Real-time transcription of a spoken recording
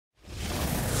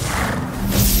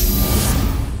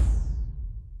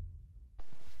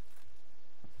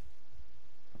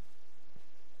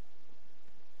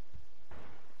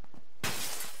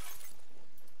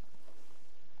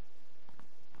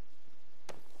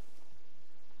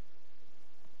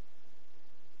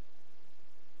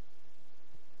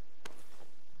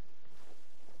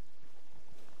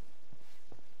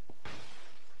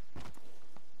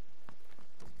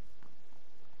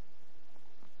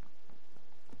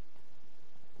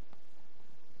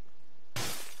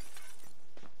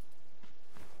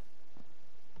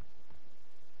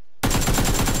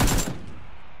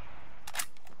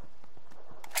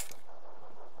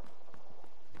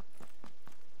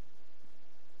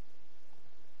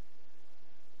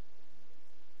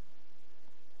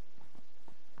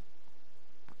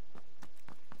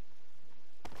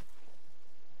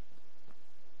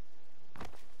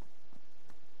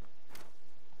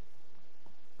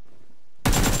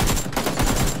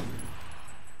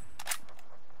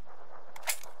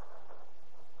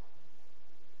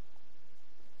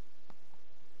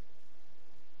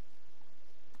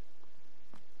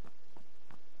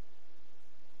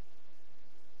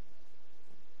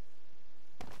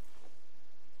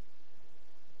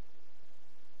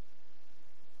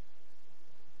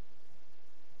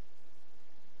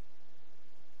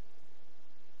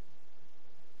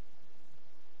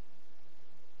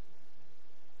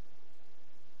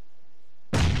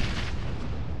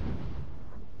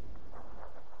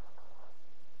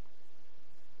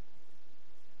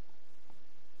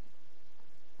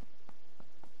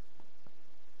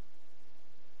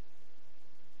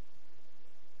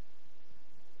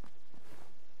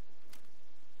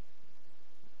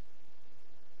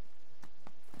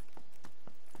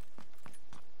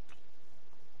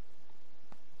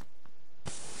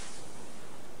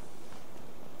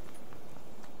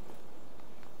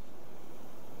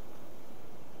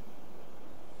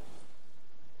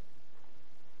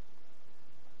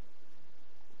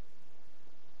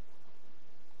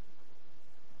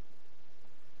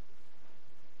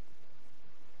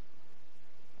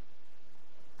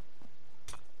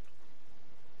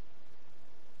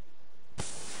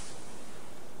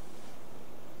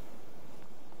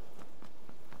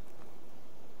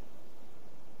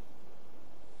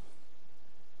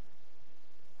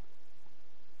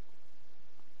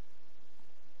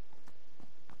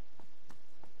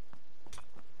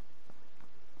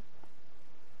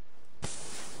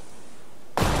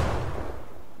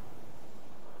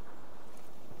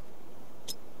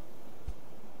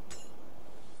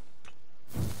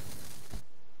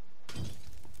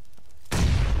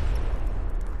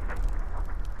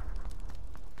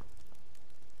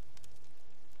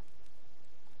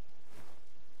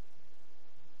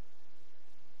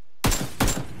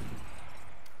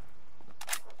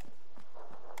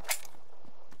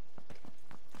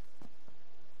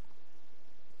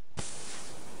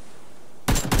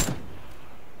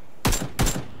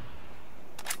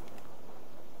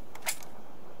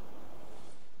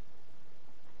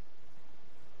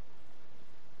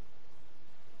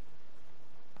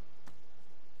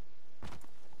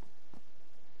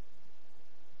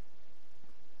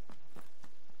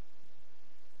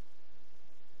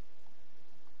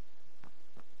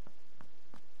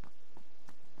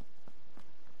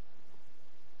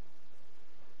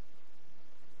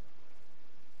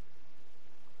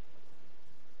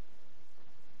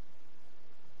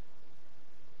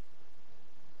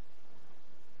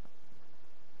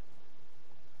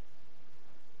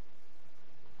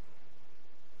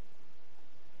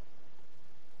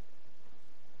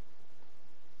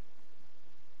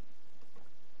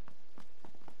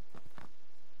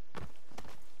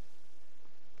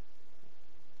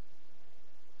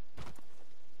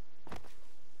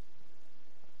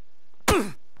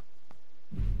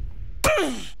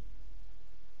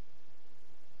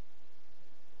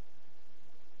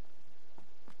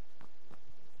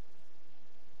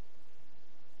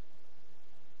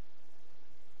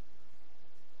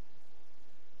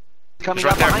Coming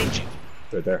up behind you.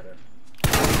 Right there.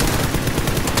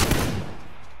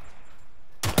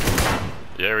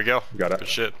 Yeah, there we go. Got it. Good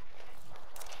shit.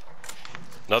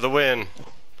 Another win.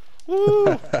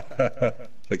 Woo!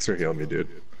 Thanks for healing me, dude.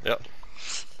 Yep.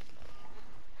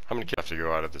 How many kills have to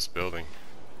go out of this building?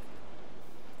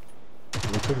 Look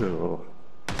at the little...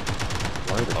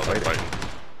 Why are they Oh, they're fighting? fighting.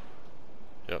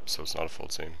 Yep, so it's not a full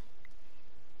team.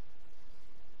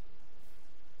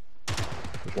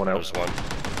 There's one out. There's one.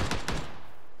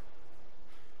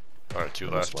 Alright, two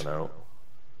left. One out.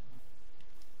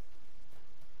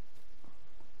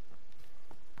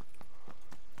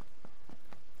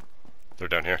 They're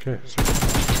down here. Okay.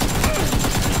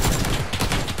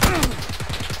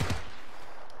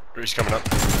 He's coming up.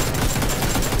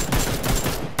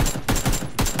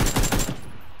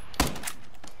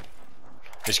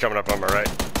 He's coming up on my right.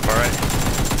 My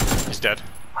right. He's dead.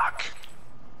 Fuck.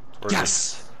 Where's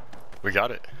Yes! he? We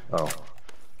got it. Oh.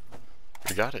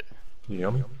 We got it. Can you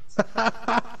heal me?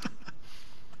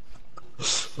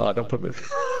 Oh, don't put me...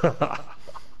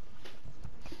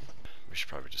 We should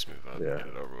probably just move up Yeah. and get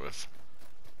it over with.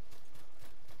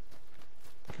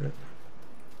 Okay.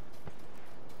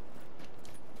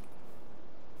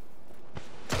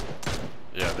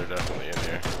 Yeah, they're definitely in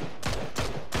here.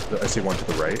 I see one to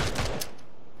the right.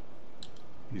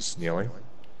 He's kneeling.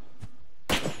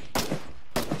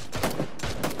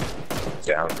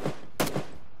 Down.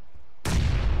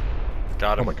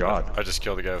 Got him. Oh my god. I just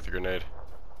killed the guy with the grenade.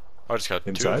 I just got two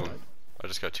Inside? of them. I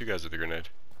just got two guys with the grenade.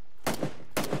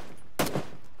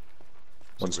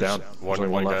 One's down. There's only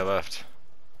One guy left. left.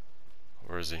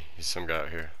 Where is he? He's some guy out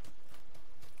here.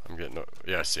 I'm getting.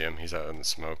 Yeah, I see him. He's out in the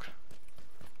smoke.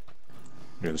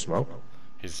 Near the smoke?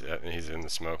 He's in the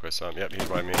smoke. I saw him. Yep, he's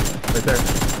by me. Right there.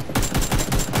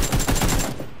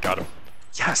 Got him.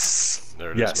 Yes!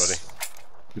 There it is, buddy.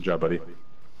 Good job, buddy.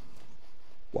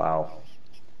 Wow.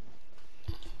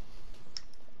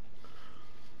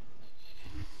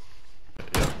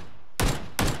 Yep.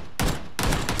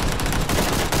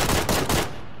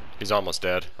 He's almost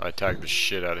dead. I tagged the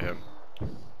shit out of him.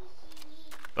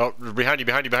 Oh, behind you,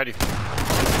 behind you, behind you.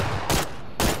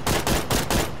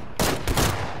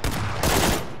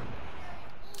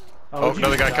 Oh,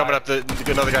 another guy coming up.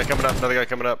 Another guy coming up. Another guy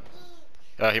coming up.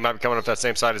 He might be coming up that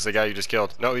same side as the guy you just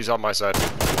killed. No, he's on my side.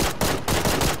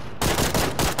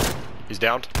 He's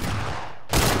downed.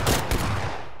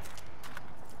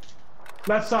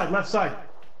 Left side, left side.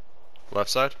 Left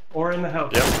side. Or in the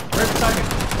house. Yep. Right beside me.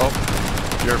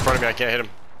 Oh, you're in front of me. I can't hit him.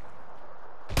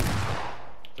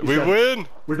 We dead. win.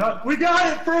 We're done. We got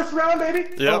it! First round, baby!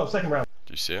 Yep. Oh, second round.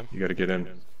 Do you see him? You gotta get in.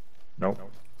 Nope.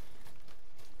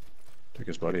 Took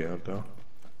his buddy out, though.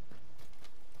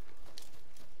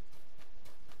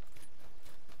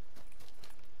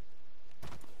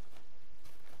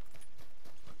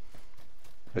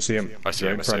 I see him. I see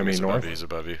Right him. in I see front him. of me, He's above north. you. He's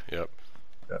above you. Yep.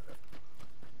 Yeah.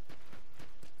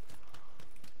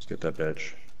 Let's get that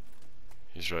bitch.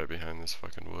 He's right behind this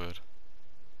fucking wood.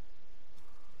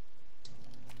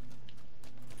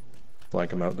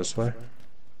 Flank him out this way.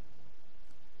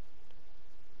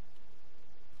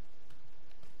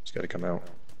 He's gotta come out.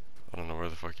 I don't know where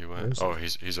the fuck he Where went. is Oh,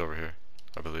 he's over here,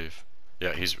 I believe.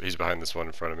 Yeah, he's behind this one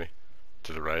in front of me,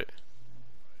 to the right.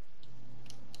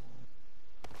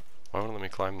 Why won't it let me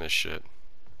climb this shit?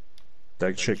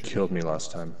 That chick killed me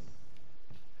last time.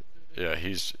 Yeah,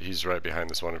 he's right behind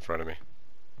this one in front of me.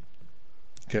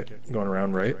 Okay, going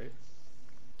around right.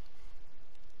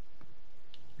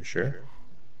 You sure?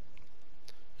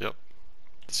 Yep.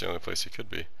 It's the only place he could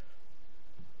be.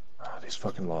 Oh, these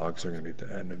fucking logs are gonna be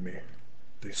the end of me.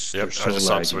 They're Yep, so I just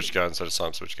saw him laggy. switch guns. I just saw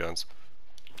him switch guns.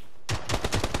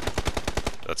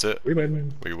 That's it. We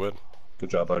win. We would. Good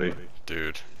job, buddy.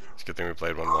 Dude, it's a good thing we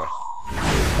played one more.